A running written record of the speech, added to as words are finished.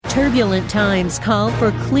Turbulent times call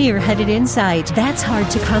for clear-headed insight. That's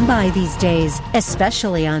hard to come by these days,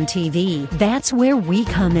 especially on TV. That's where we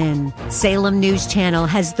come in. Salem News Channel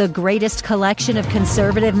has the greatest collection of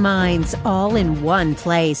conservative minds all in one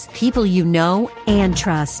place. People you know and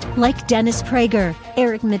trust, like Dennis Prager,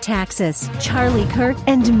 Eric Metaxas, Charlie Kirk,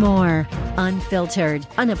 and more. Unfiltered,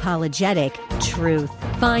 unapologetic truth.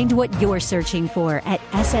 Find what you're searching for at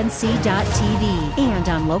snc.tv and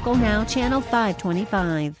on Local Now, Channel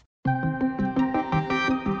 525.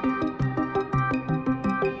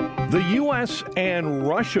 The U.S. and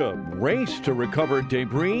Russia race to recover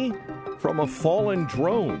debris from a fallen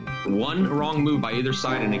drone. One wrong move by either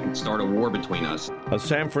side and it could start a war between us. A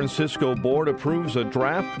San Francisco board approves a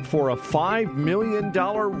draft for a $5 million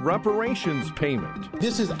reparations payment.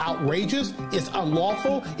 This is outrageous. It's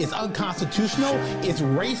unlawful. It's unconstitutional. It's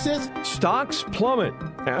racist. Stocks plummet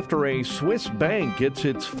after a Swiss bank gets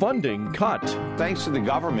its funding cut. Thanks to the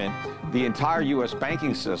government, the entire U.S.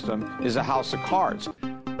 banking system is a house of cards.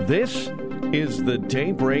 This is the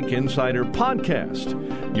Daybreak Insider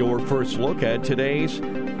Podcast, your first look at today's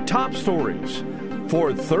top stories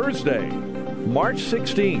for Thursday, March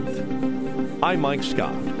 16th. I'm Mike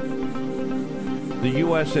Scott. The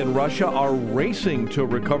U.S. and Russia are racing to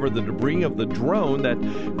recover the debris of the drone that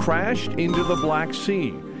crashed into the Black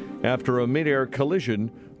Sea after a mid-air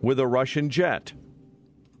collision with a Russian jet.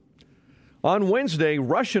 On Wednesday,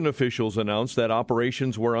 Russian officials announced that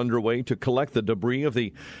operations were underway to collect the debris of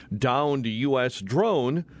the downed U.S.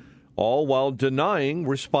 drone, all while denying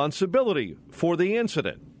responsibility for the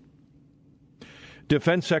incident.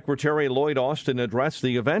 Defense Secretary Lloyd Austin addressed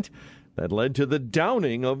the event that led to the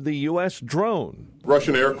downing of the U.S. drone.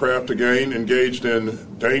 Russian aircraft again engaged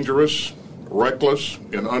in dangerous, reckless,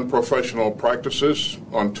 and unprofessional practices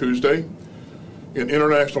on Tuesday in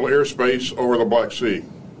international airspace over the Black Sea.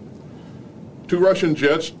 Two Russian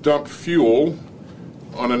jets dumped fuel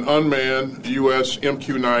on an unmanned U.S.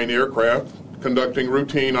 MQ-9 aircraft conducting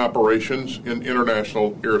routine operations in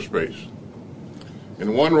international airspace.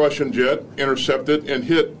 And one Russian jet intercepted and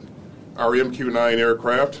hit our MQ-9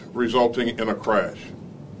 aircraft, resulting in a crash.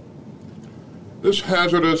 This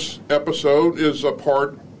hazardous episode is a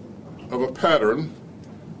part of a pattern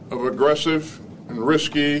of aggressive and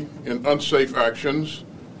risky and unsafe actions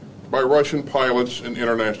by Russian pilots in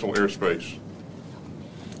international airspace.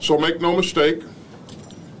 So make no mistake,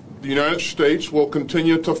 the United States will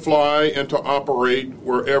continue to fly and to operate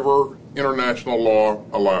wherever international law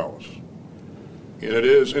allows. And it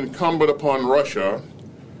is incumbent upon Russia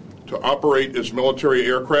to operate its military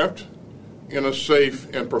aircraft in a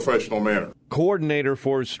safe and professional manner. Coordinator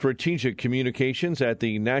for Strategic Communications at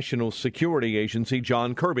the National Security Agency,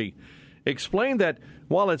 John Kirby, explained that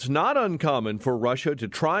while it's not uncommon for Russia to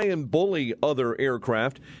try and bully other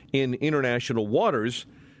aircraft in international waters,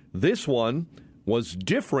 this one was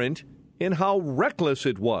different in how reckless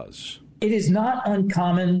it was. It is not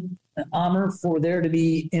uncommon, Amr, for there to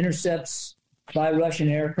be intercepts by Russian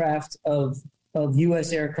aircraft of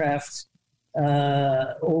U.S. aircraft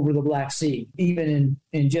over the Black Sea. Even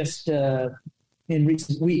in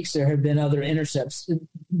recent weeks, there have been other intercepts.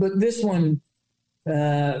 But this one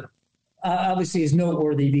obviously is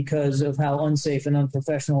noteworthy because of how unsafe and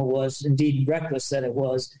unprofessional it was, indeed reckless that it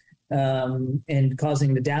was, and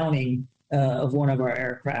causing the downing of one of our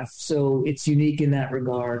aircraft. So it's unique in that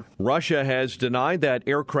regard. Russia has denied that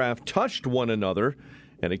aircraft touched one another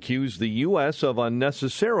and accused the U.S. of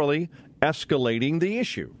unnecessarily escalating the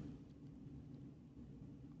issue.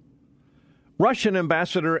 Russian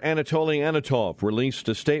Ambassador Anatoly Anatov released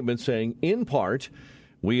a statement saying, in part,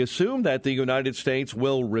 "We assume that the United States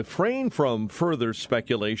will refrain from further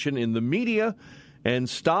speculation in the media and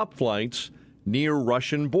stop flights near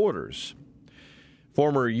Russian borders."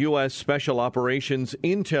 Former U.S. Special Operations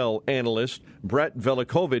Intel analyst Brett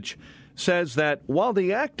Velikovich says that while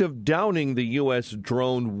the act of downing the U.S.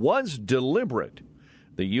 drone was deliberate,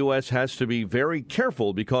 the U.S. has to be very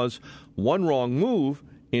careful because one wrong move,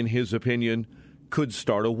 in his opinion, could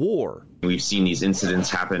start a war. We've seen these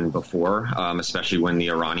incidents happen before, especially when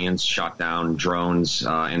the Iranians shot down drones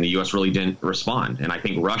and the U.S. really didn't respond. And I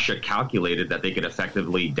think Russia calculated that they could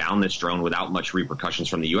effectively down this drone without much repercussions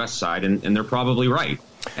from the U.S. side, and they're probably right.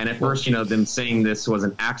 And at first, them saying this was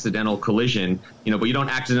an accidental collision, but you don't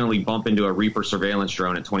accidentally bump into a Reaper surveillance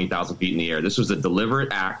drone at 20,000 feet in the air. This was a deliberate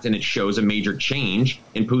act, and it shows a major change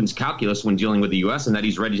in Putin's calculus when dealing with the U.S. and that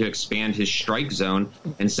he's ready to expand his strike zone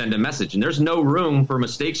and send a message. And there's no room for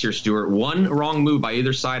mistakes here, Stuart. One wrong move by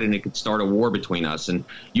either side, and it could start a war between us. And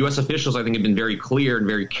U.S. officials, I think, have been very clear and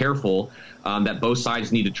very careful that both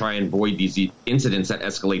sides need to try and avoid these incidents that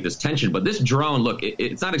escalate this tension. But this drone, look,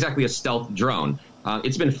 it's not exactly a stealth drone.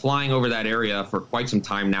 It's been flying over that area for quite some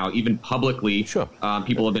time now, even publicly. Sure.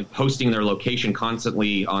 People have been posting their location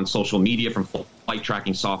constantly on social media from flight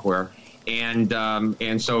tracking software. And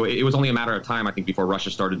so it was only a matter of time, I think, before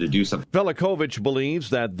Russia started to do something. Velikovich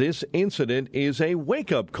believes that this incident is a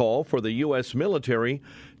wake-up call for the U.S. military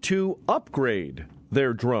to upgrade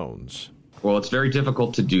their drones. Well, it's very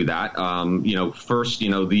difficult to do that. First,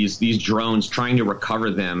 these drones, trying to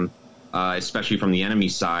recover them, especially from the enemy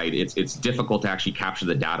side, it's difficult to actually capture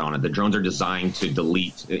the data on it. The drones are designed to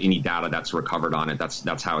delete any data that's recovered on it.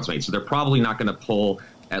 That's how it's made. So they're probably not going to pull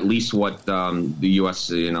at least what the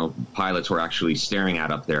U.S. Pilots were actually staring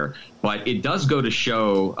at up there. But it does go to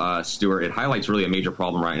show, Stuart, it highlights really a major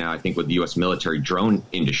problem right now, I think, with the U.S. military drone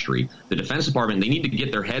industry. The Defense Department, they need to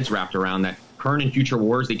get their heads wrapped around that current and future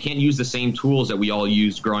wars. They can't use the same tools that we all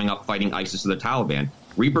used growing up fighting ISIS or the Taliban.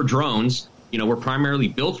 Reaper drones, were primarily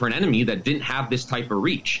built for an enemy that didn't have this type of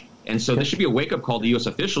reach. And so this should be a wake-up call to U.S.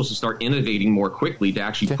 officials to start innovating more quickly to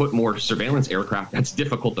actually put more surveillance aircraft that's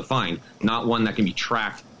difficult to find, not one that can be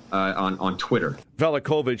tracked on Twitter.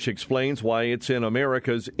 Velikovich explains why it's in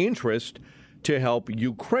America's interest to help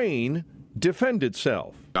Ukraine defend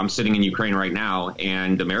itself. I'm sitting in Ukraine right now,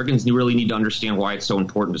 and Americans really need to understand why it's so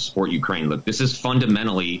important to support Ukraine. Look, this is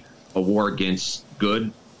fundamentally a war against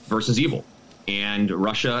good versus evil. And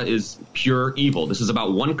Russia is pure evil. This is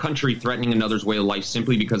about one country threatening another's way of life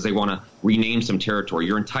simply because they want to rename some territory.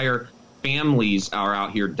 Your entire families are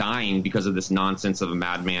out here dying because of this nonsense of a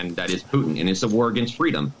madman that is Putin. And it's a war against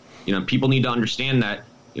freedom. People need to understand that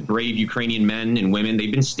brave Ukrainian men and women,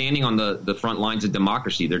 they've been standing on the front lines of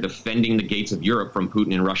democracy. They're defending the gates of Europe from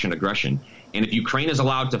Putin and Russian aggression. And if Ukraine is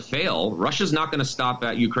allowed to fail, Russia's not going to stop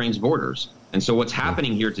at Ukraine's borders. And so what's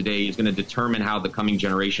happening here today is going to determine how the coming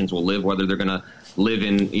generations will live, whether they're going to live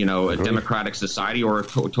in, a democratic society or a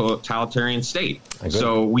totalitarian state.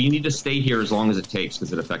 So we need to stay here as long as it takes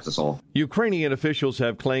because it affects us all. Ukrainian officials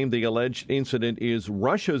have claimed the alleged incident is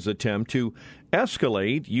Russia's attempt to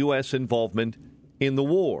escalate U.S. involvement in the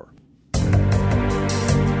war.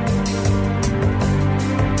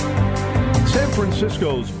 San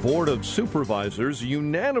Francisco's Board of Supervisors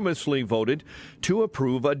unanimously voted to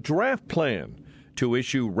approve a draft plan to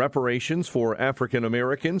issue reparations for African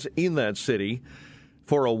Americans in that city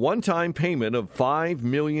for a one-time payment of $5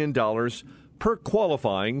 million per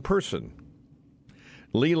qualifying person.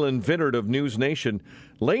 Leland Vittert of News Nation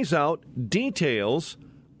lays out details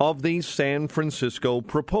of the San Francisco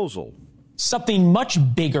proposal. Something much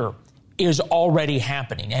bigger is already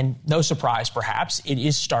happening, and no surprise, perhaps, it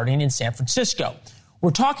is starting in San Francisco.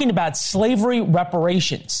 We're talking about slavery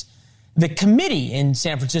reparations. The committee in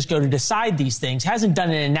San Francisco to decide these things hasn't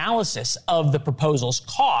done an analysis of the proposal's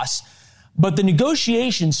costs, but the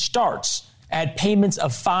negotiation starts at payments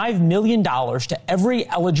of $5 million to every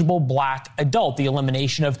eligible black adult, the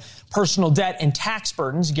elimination of personal debt and tax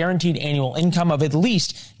burdens, guaranteed annual income of at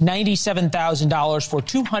least $97,000 for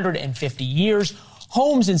 250 years,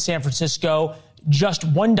 homes in San Francisco,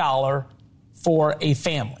 just $1 for a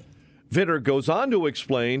family. Vittert goes on to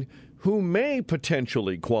explain who may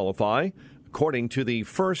potentially qualify, according to the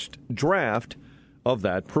first draft of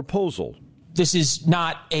that proposal. This is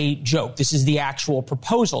not a joke. This is the actual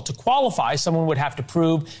proposal. To qualify, someone would have to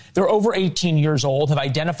prove they're over 18 years old, have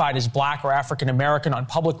identified as black or African American on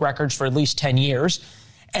public records for at least 10 years.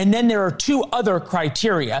 And then there are two other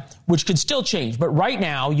criteria, which could still change. But right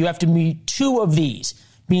now, you have to meet two of these: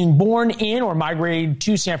 being born in or migrated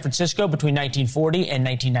to San Francisco between 1940 and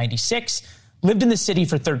 1996, lived in the city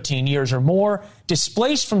for 13 years or more,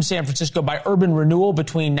 displaced from San Francisco by urban renewal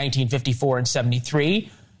between 1954 and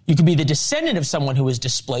 73. You could be the descendant of someone who was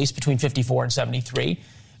displaced between 54 and 73,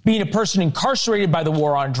 being a person incarcerated by the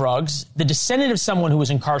war on drugs, the descendant of someone who was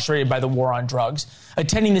incarcerated by the war on drugs,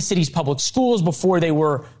 attending the city's public schools before they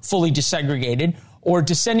were fully desegregated, or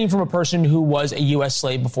descending from a person who was a U.S.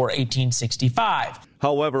 slave before 1865.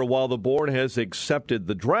 However, while the board has accepted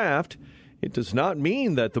the draft, it does not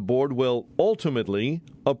mean that the board will ultimately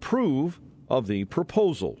approve of the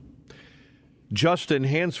proposal. Justin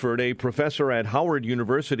Hansford, a professor at Howard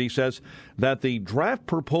University, says that the draft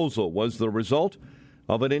proposal was the result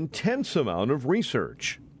of an intense amount of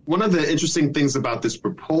research. One of the interesting things about this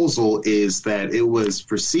proposal is that it was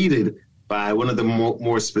preceded by one of the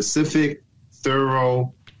more specific,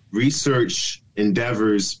 thorough research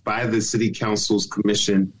endeavors by the City Council's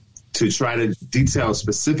commission to try to detail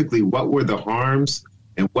specifically what were the harms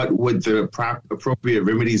and what would the appropriate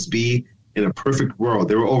remedies be in a perfect world.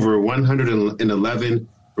 There were over 111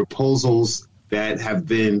 proposals that have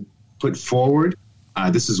been put forward.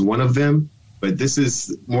 This is one of them, but this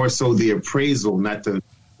is more so the appraisal, not the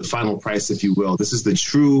final price, if you will. This is the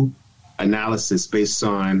true analysis based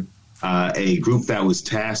on a group that was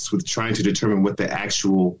tasked with trying to determine what the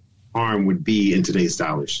actual harm would be in today's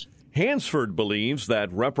dollars. Hansford believes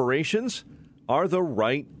that reparations are the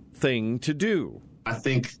right thing to do. I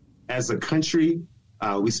think as a country,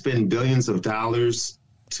 we spend billions of dollars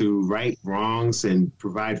to right wrongs and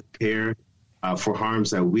provide care for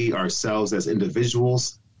harms that we ourselves as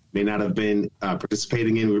individuals may not have been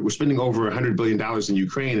participating in. We're spending over $100 billion in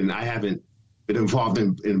Ukraine, and I haven't been involved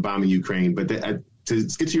in bombing Ukraine. But to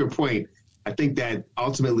get to your point, I think that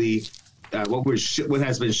ultimately what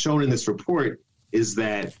has been shown in this report is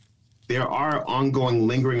that there are ongoing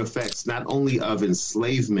lingering effects, not only of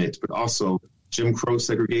enslavement, but also Jim Crow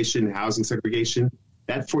segregation, housing segregation.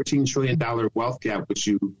 That $14 trillion wealth gap, which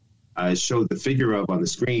you showed the figure of on the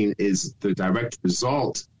screen, is the direct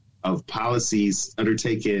result of policies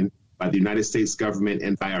undertaken by the United States government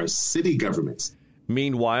and by our city governments.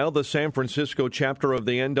 Meanwhile, the San Francisco chapter of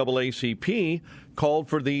the NAACP called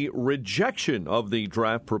for the rejection of the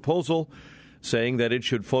draft proposal, saying that it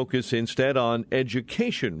should focus instead on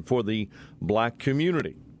education for the black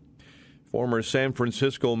community. Former San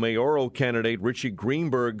Francisco mayoral candidate Richie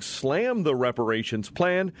Greenberg slammed the reparations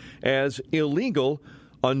plan as illegal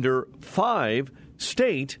under 5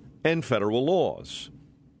 state and federal laws.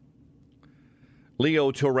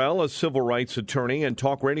 Leo Terrell, a civil rights attorney and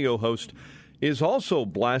talk radio host, is also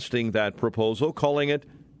blasting that proposal, calling it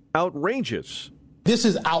outrageous. This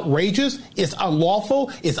is outrageous, it's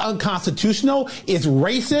unlawful, it's unconstitutional, it's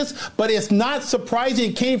racist, but it's not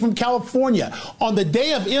surprising it came from California. On the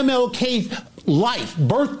day of MLK's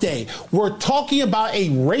birthday, we're talking about a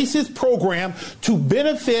racist program to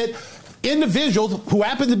benefit individuals who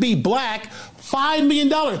happen to be black, $5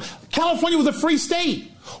 million. California was a free state.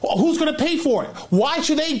 Who's going to pay for it? Why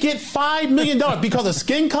should they get $5 million? Because of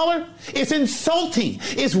skin color? It's insulting.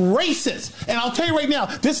 It's racist. And I'll tell you right now,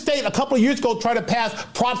 this state a couple of years ago tried to pass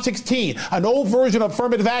Prop 16, an old version of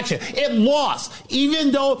affirmative action. It lost,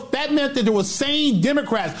 even though that meant that there were sane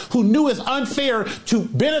Democrats who knew it's unfair to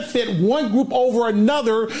benefit one group over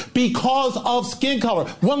another because of skin color.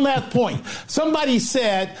 One last point. Somebody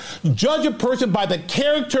said, judge a person by the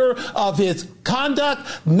character of his conduct,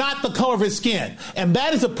 not the color of his skin. And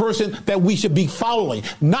that is a person that we should be following,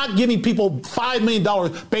 not giving people $5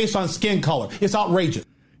 million based on skin color. It's outrageous.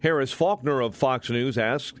 Harris Faulkner of Fox News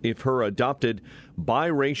asked if her adopted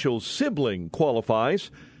biracial sibling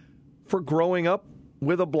qualifies for growing up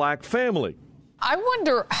with a black family. I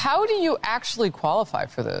wonder, how do you actually qualify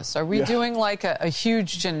for this? Are we doing like a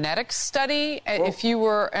huge genetics study? Well, if you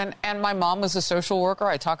were, and my mom was a social worker,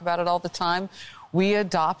 I talk about it all the time. We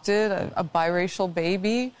adopted a biracial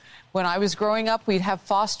baby. When I was growing up, we'd have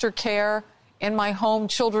foster care in my home,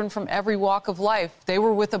 children from every walk of life. They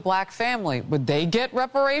were with a black family. Would they get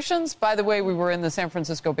reparations? By the way, we were in the San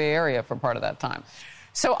Francisco Bay Area for part of that time.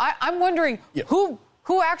 So I'm wondering who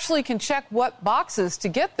actually can check what boxes to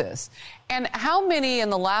get this? And how many in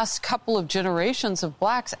the last couple of generations of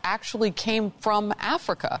blacks actually came from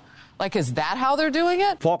Africa? Like, is that how they're doing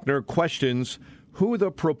it? Faulkner questions who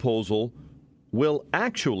the proposal will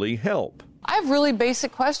actually help. I have really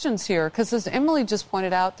basic questions here because, as Emily just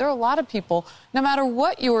pointed out, there are a lot of people, no matter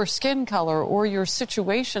what your skin color or your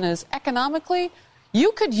situation is economically,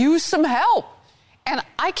 you could use some help. And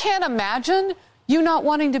I can't imagine you not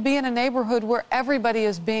wanting to be in a neighborhood where everybody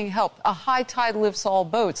is being helped. A high tide lifts all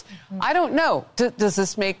boats. Mm-hmm. I don't know. Does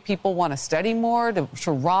this make people want to study more,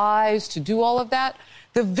 to rise, to do all of that?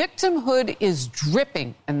 The victimhood is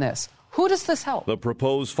dripping in this. Who does this help? The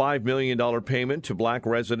proposed $5 million payment to black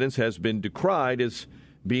residents has been decried as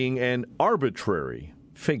being an arbitrary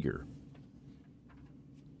figure.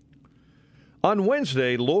 On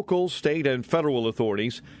Wednesday, local, state, and federal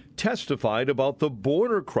authorities testified about the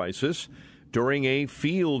border crisis during a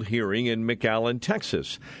field hearing in McAllen,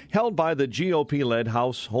 Texas, held by the GOP-led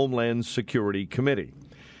House Homeland Security Committee.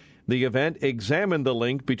 The event examined the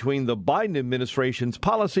link between the Biden administration's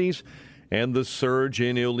policies and the surge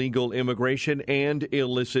in illegal immigration and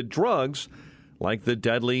illicit drugs, like the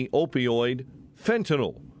deadly opioid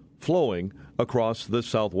fentanyl, flowing across the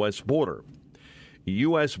southwest border.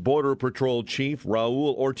 U.S. Border Patrol Chief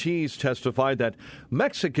Raul Ortiz testified that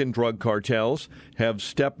Mexican drug cartels have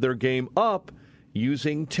stepped their game up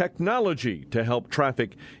using technology to help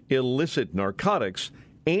traffic illicit narcotics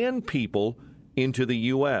and people into the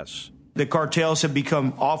U.S. The cartels have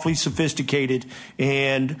become awfully sophisticated,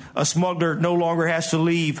 and a smuggler no longer has to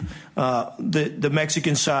leave the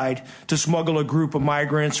Mexican side to smuggle a group of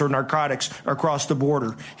migrants or narcotics across the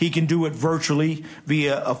border. He can do it virtually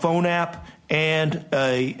via a phone app and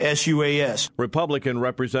a SUAS. Republican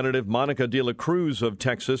Representative Monica de la Cruz of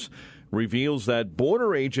Texas reveals that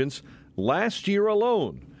border agents last year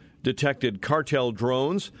alone detected cartel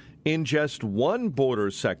drones in just one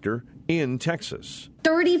border sector in Texas.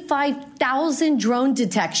 35,000 drone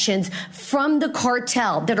detections from the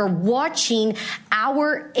cartel that are watching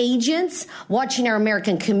our agents, watching our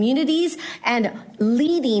American communities, and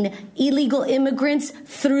leading illegal immigrants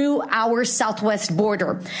through our southwest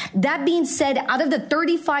border. That being said, out of the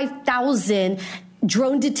 35,000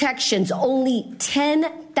 drone detections, only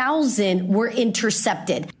 10,000 were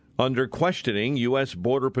intercepted. Under questioning, U.S.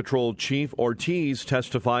 Border Patrol Chief Ortiz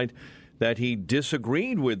testified that he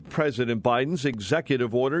disagreed with President Biden's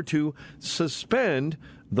executive order to suspend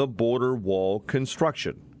the border wall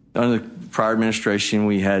construction. Under the prior administration,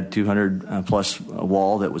 we had 200-plus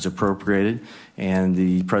wall that was appropriated, and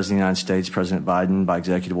the President of the United States, President Biden, by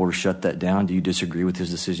executive order, shut that down. Do you disagree with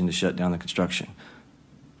his decision to shut down the construction?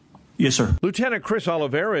 Yes, sir. Lieutenant Chris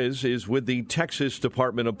Olivares is with the Texas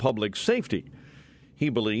Department of Public Safety. He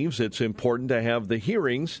believes it's important to have the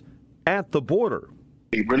hearings at the border.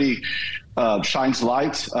 It really shines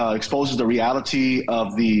light, exposes the reality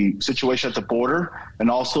of the situation at the border,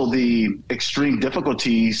 and also the extreme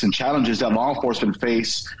difficulties and challenges that law enforcement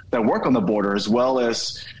face that work on the border, as well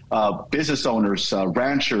as business owners,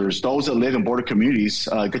 ranchers, those that live in border communities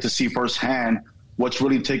get to see firsthand what's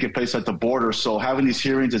really taking place at the border. So having these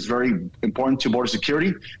hearings is very important to border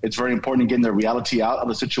security. It's very important in getting the reality out of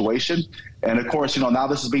the situation. And of course, now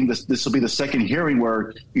this will be the second hearing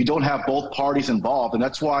where you don't have both parties involved. And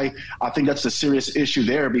that's why I think that's a serious issue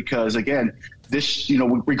there, because again, this,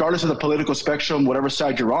 regardless of the political spectrum, whatever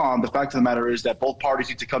side you're on, the fact of the matter is that both parties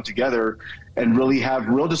need to come together and really have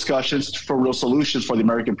real discussions for real solutions for the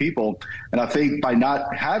American people. And I think by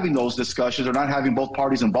not having those discussions or not having both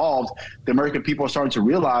parties involved, the American people are starting to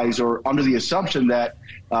realize, or under the assumption that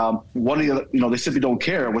they simply don't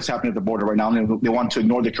care what's happening at the border right now, and they want to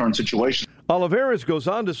ignore the current situation. Olivares goes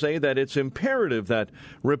on to say that it's imperative that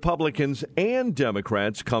Republicans and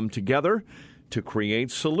Democrats come together to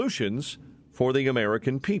create solutions for the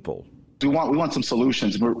American people. We want some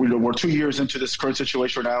solutions. We're 2 years into this current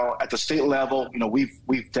situation now. At the state level,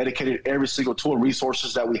 we've dedicated every single tool and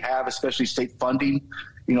resources that we have, especially state funding,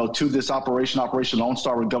 to this Operation Lone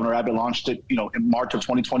Star, when Governor Abbott launched it, in March of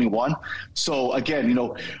 2021. So again,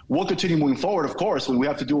 we'll continue moving forward. Of course, we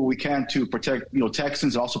have to do what we can to protect,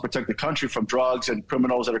 Texans, and also protect the country from drugs and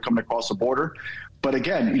criminals that are coming across the border. But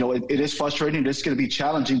again, it is frustrating. It's going to be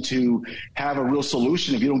challenging to have a real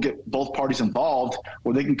solution if you don't get both parties involved,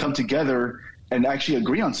 where they can come together and actually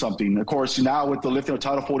agree on something. Of course, now with the lifting of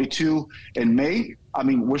Title 42 in May,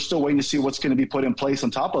 we're still waiting to see what's going to be put in place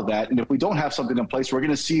on top of that. And if we don't have something in place, we're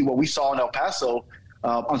going to see what we saw in El Paso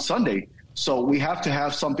on Sunday. So we have to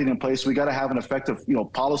have something in place. We got to have an effective,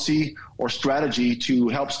 policy or strategy to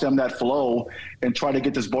help stem that flow and try to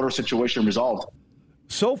get this border situation resolved.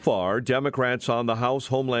 So far, Democrats on the House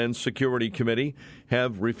Homeland Security Committee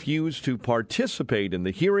have refused to participate in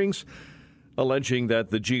the hearings, alleging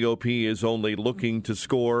that the GOP is only looking to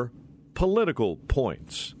score political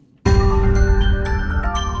points.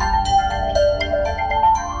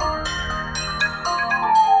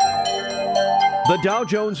 The Dow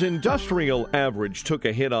Jones Industrial Average took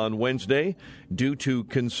a hit on Wednesday due to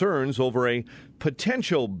concerns over a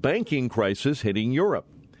potential banking crisis hitting Europe.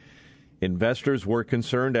 Investors were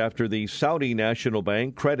concerned after the Saudi National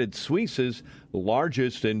Bank, Credit Suisse's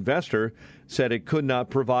largest investor, said it could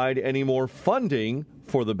not provide any more funding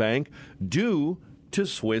for the bank due to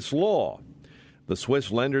Swiss law. The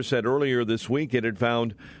Swiss lender said earlier this week it had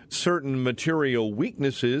found certain material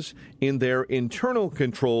weaknesses in their internal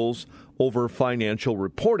controls over financial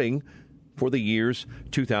reporting for the years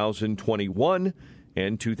 2021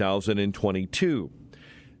 and 2022.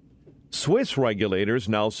 Swiss regulators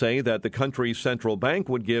now say that the country's central bank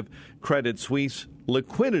would give Credit Suisse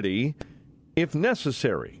liquidity if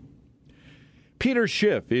necessary. Peter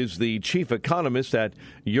Schiff is the chief economist at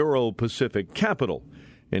Euro Pacific Capital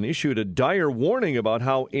and issued a dire warning about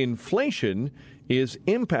how inflation is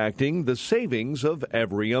impacting the savings of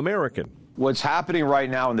every American. What's happening right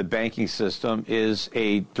now in the banking system is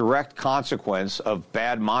a direct consequence of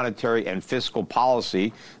bad monetary and fiscal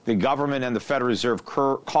policy. The government and the Federal Reserve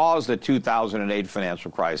caused the 2008 financial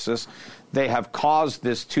crisis. They have caused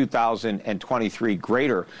this 2023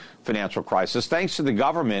 greater financial crisis. Thanks to the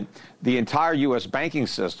government, the entire U.S. banking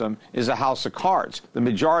system is a house of cards. The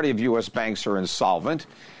majority of U.S. banks are insolvent.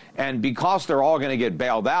 And because they're all going to get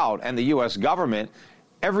bailed out, and the U.S. government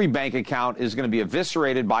every bank account is going to be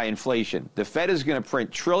eviscerated by inflation. The Fed is going to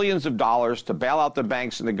print trillions of dollars to bail out the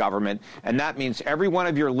banks and the government, and that means every one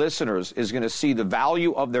of your listeners is going to see the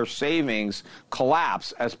value of their savings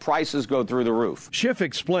collapse as prices go through the roof. Schiff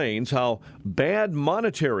explains how bad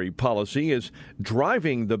monetary policy is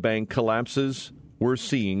driving the bank collapses we're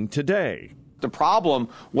seeing today. The problem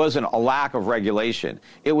wasn't a lack of regulation.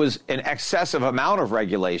 It was an excessive amount of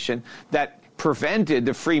regulation that prevented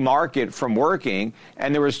the free market from working,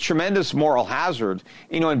 and there was tremendous moral hazard.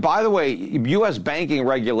 And by the way, U.S. banking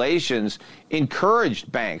regulations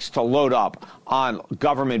encouraged banks to load up on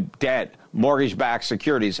government debt, mortgage-backed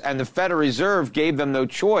securities, and the Federal Reserve gave them no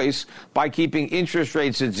choice by keeping interest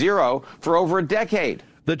rates at zero for over a decade.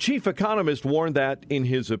 The chief economist warned that, in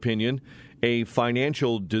his opinion, a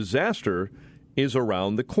financial disaster is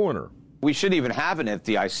around the corner. We shouldn't even have an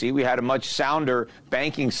FDIC. We had a much sounder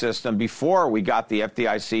banking system before we got the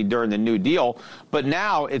FDIC during the New Deal. But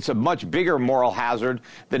now it's a much bigger moral hazard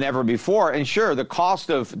than ever before. And sure, the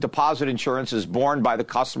cost of deposit insurance is borne by the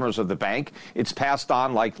customers of the bank. It's passed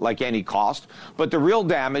on like any cost. But the real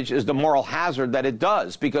damage is the moral hazard that it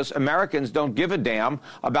does, because Americans don't give a damn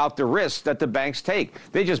about the risks that the banks take.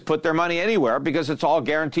 They just put their money anywhere because it's all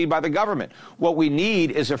guaranteed by the government. What we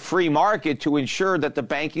need is a free market to ensure that the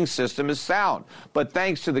banking system is sound. But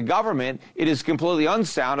thanks to the government, it is completely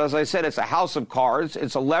unsound. As I said, it's a house of cards.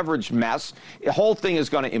 It's a leveraged mess. The whole thing is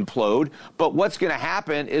going to implode. But what's going to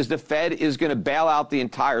happen is the Fed is going to bail out the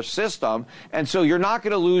entire system. And so you're not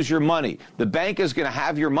going to lose your money. The bank is going to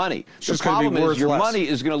have your money. The problem is your money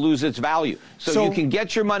is going to lose its value. So you can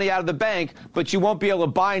get your money out of the bank, but you won't be able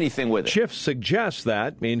to buy anything with it. Schiff suggests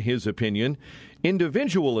that, in his opinion,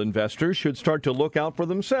 individual investors should start to look out for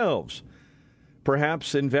themselves.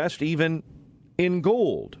 Perhaps invest even in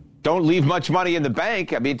gold. Don't leave much money in the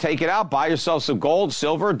bank. I mean, take it out, buy yourself some gold,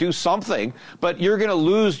 silver, do something. But you're going to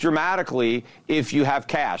lose dramatically if you have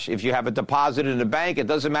cash. If you have a deposit in a bank, it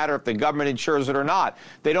doesn't matter if the government insures it or not.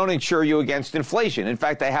 They don't insure you against inflation. In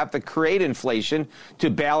fact, they have to create inflation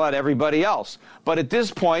to bail out everybody else. But at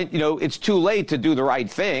this point, it's too late to do the right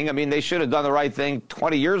thing. I mean, they should have done the right thing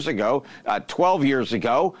 20 years ago, 12 years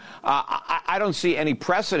ago. I don't see any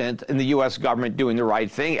precedent in the U.S. government doing the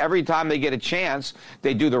right thing. Every time they get a chance,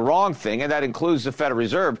 they do the wrong thing, and that includes the Federal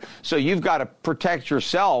Reserve. So you've got to protect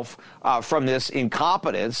yourself from this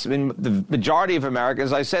incompetence. I mean, the majority of Americans,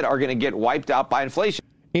 as I said, are going to get wiped out by inflation.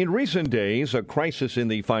 In recent days, a crisis in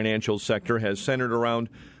the financial sector has centered around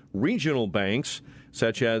regional banks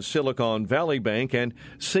such as Silicon Valley Bank and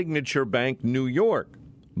Signature Bank New York.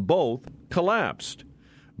 Both collapsed.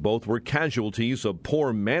 Both were casualties of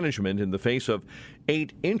poor management in the face of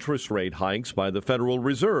 8 interest rate hikes by the Federal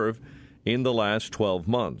Reserve in the last 12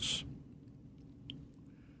 months.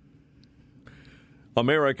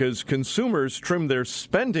 America's consumers trimmed their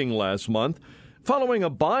spending last month following a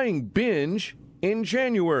buying binge in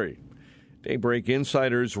January. Daybreak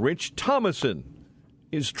Insider's Rich Thomason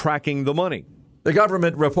is tracking the money. The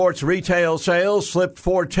government reports retail sales slipped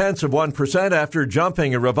 0.4% after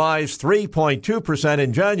jumping a revised 3.2%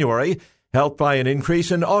 in January, helped by an increase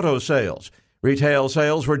in auto sales. Retail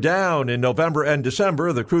sales were down in November and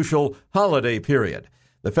December, the crucial holiday period.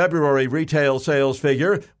 The February retail sales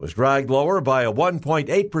figure was dragged lower by a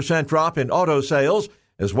 1.8% drop in auto sales,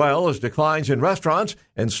 as well as declines in restaurants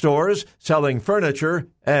and stores selling furniture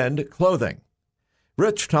and clothing.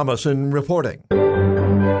 Rich Thomason reporting.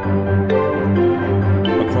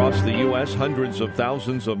 Across the U.S., hundreds of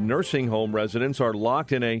thousands of nursing home residents are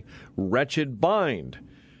locked in a wretched bind.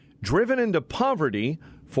 Driven into poverty,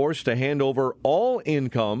 forced to hand over all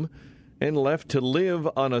income, and left to live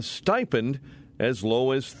on a stipend as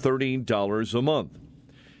low as $30 a month.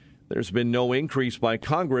 There's been no increase by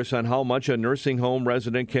Congress on how much a nursing home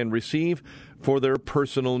resident can receive for their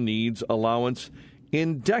personal needs allowance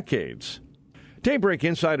in decades. Daybreak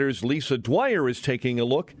Insider's Lisa Dwyer is taking a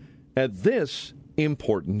look at this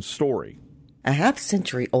important story. A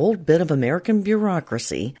half-century-old bit of American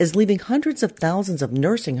bureaucracy is leaving hundreds of thousands of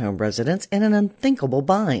nursing home residents in an unthinkable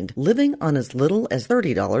bind, living on as little as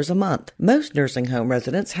 $30 a month. Most nursing home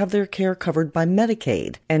residents have their care covered by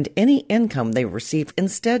Medicaid, and any income they receive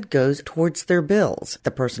instead goes towards their bills.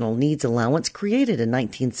 The Personal Needs Allowance, created in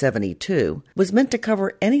 1972, was meant to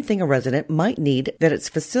cover anything a resident might need that its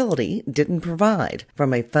facility didn't provide,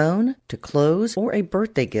 from a phone to clothes or a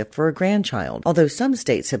birthday gift for a grandchild. Although some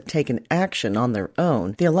states have taken action on their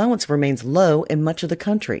own, the allowance remains low in much of the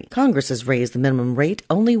country. Congress has raised the minimum rate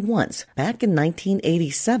only once, back in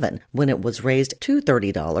 1987, when it was raised to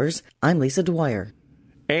 $30. I'm Lisa Dwyer.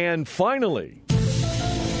 And finally,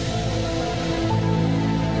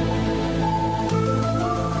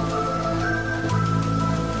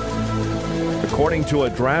 According to a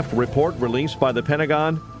draft report released by the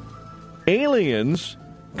Pentagon, aliens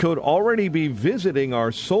could already be visiting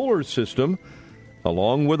our solar system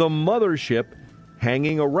along with a mothership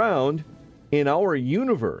hanging around in our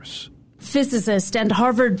universe. Physicist and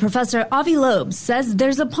Harvard professor Avi Loeb says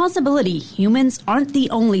there's a possibility humans aren't the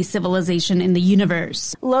only civilization in the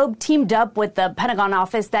universe. Loeb teamed up with the Pentagon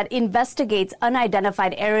office that investigates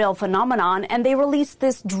unidentified aerial phenomenon, and they released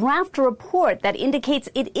this draft report that indicates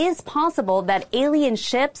it is possible that alien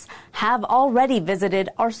ships have already visited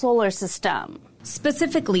our solar system.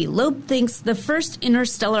 Specifically, Loeb thinks the first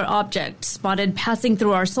interstellar object spotted passing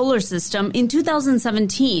through our solar system in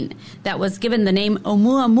 2017 that was given the name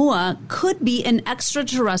Oumuamua could be an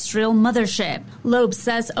extraterrestrial mothership. Loeb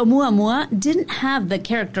says Oumuamua didn't have the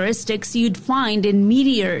characteristics you'd find in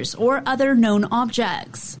meteors or other known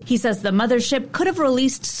objects. He says the mothership could have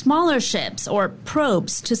released smaller ships or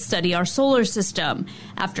probes to study our solar system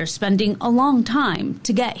after spending a long time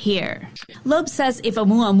to get here. Loeb says if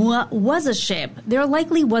Oumuamua was a ship, there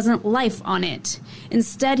likely wasn't life on it.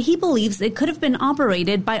 Instead, he believes it could have been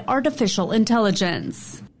operated by artificial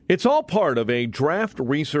intelligence. It's all part of a draft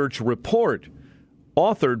research report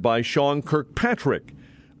authored by Sean Kirkpatrick,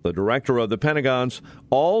 the director of the Pentagon's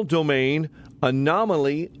All-Domain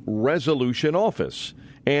Anomaly Resolution Office,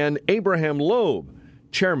 and Abraham Loeb,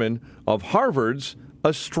 chairman of Harvard's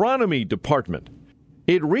Astronomy Department.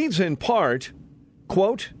 It reads in part,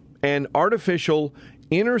 quote, an artificial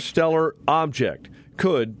interstellar object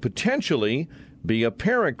could potentially be a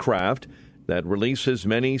parent craft that releases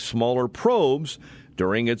many smaller probes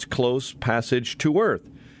during its close passage to Earth,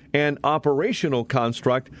 an operational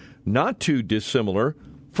construct not too dissimilar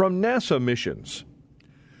from NASA missions.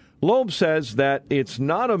 Loeb says that it's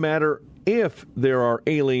not a matter if there are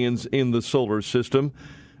aliens in the solar system.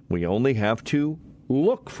 We only have to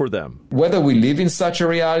look for them. Whether we live in such a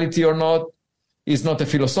reality or not is not a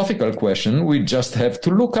philosophical question. We just have to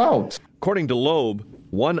look out. According to Loeb,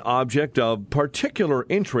 one object of particular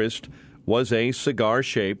interest was a cigar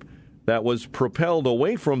shape that was propelled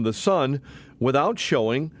away from the sun without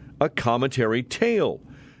showing a cometary tail,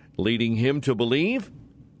 leading him to believe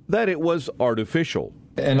that it was artificial.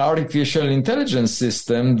 An artificial intelligence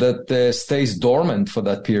system that stays dormant for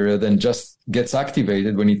that period and just gets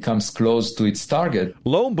activated when it comes close to its target.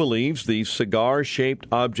 Loeb believes the cigar-shaped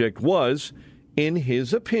object was, in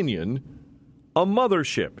his opinion, a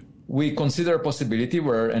mothership. We consider a possibility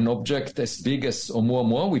where an object as big as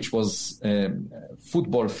Oumuamua, which was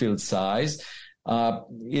football field size,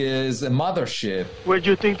 is a mothership. Where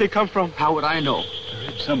do you think they come from? How would I know?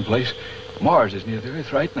 They're someplace. Mars is near the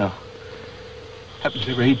Earth right now. Happens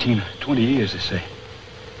every 18 or 20 years, they say.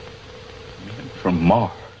 From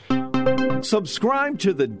Mars. Subscribe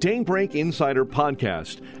to the Daybreak Insider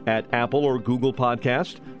podcast at Apple or Google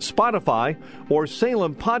Podcast, Spotify, or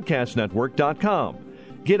SalemPodcastNetwork.com.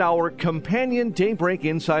 Get our companion Daybreak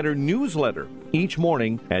Insider newsletter each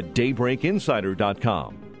morning at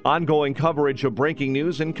DaybreakInsider.com. Ongoing coverage of breaking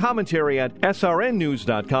news and commentary at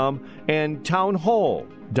SRNNews.com and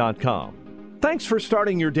TownHall.com. Thanks for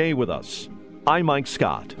starting your day with us. I'm Mike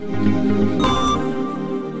Scott.